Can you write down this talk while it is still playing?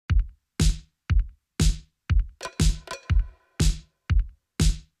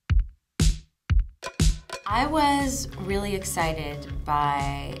I was really excited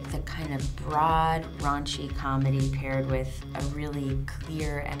by the kind of broad, raunchy comedy paired with a really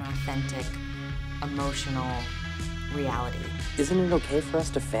clear and authentic, emotional reality. Isn't it okay for us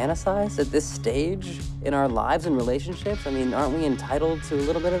to fantasize at this stage in our lives and relationships? I mean, aren't we entitled to a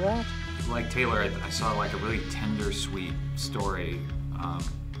little bit of that? Like Taylor, I saw like a really tender, sweet story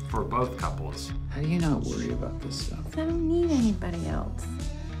for both couples. How do you not worry about this stuff? I don't need anybody else.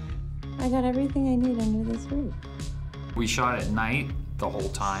 I got everything I need under this roof. We shot at night the whole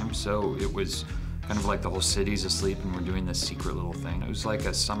time, so it was kind of like the whole city's asleep and we're doing this secret little thing. It was like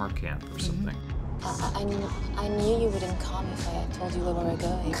a summer camp or something. I knew you wouldn't come if I had told you where we were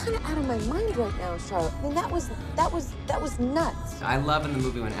going. I'm kind of out of my mind right now, Charlotte. I mean, that was nuts. I love in the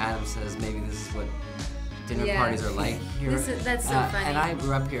movie when Adam says maybe this is what dinner parties are like here. That's so funny. And I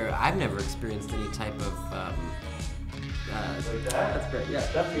grew up here. I've never experienced any type of. Like that? That's great. Yeah.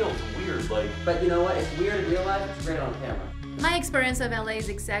 That feels weird. Like. But you know what? It's weird in real life. It's great on camera. My experience of LA is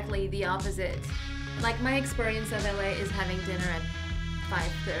exactly the opposite. Like my experience of LA is having dinner at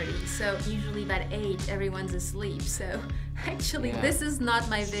 5:30, so usually by 8 everyone's asleep. So actually this is not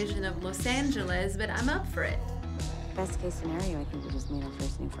my vision of Los Angeles, but I'm up for it. Best case scenario, I think we just made our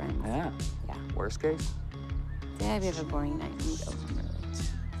first new friends. Yeah. Yeah. Worst case? Yeah, we have a boring night and we go.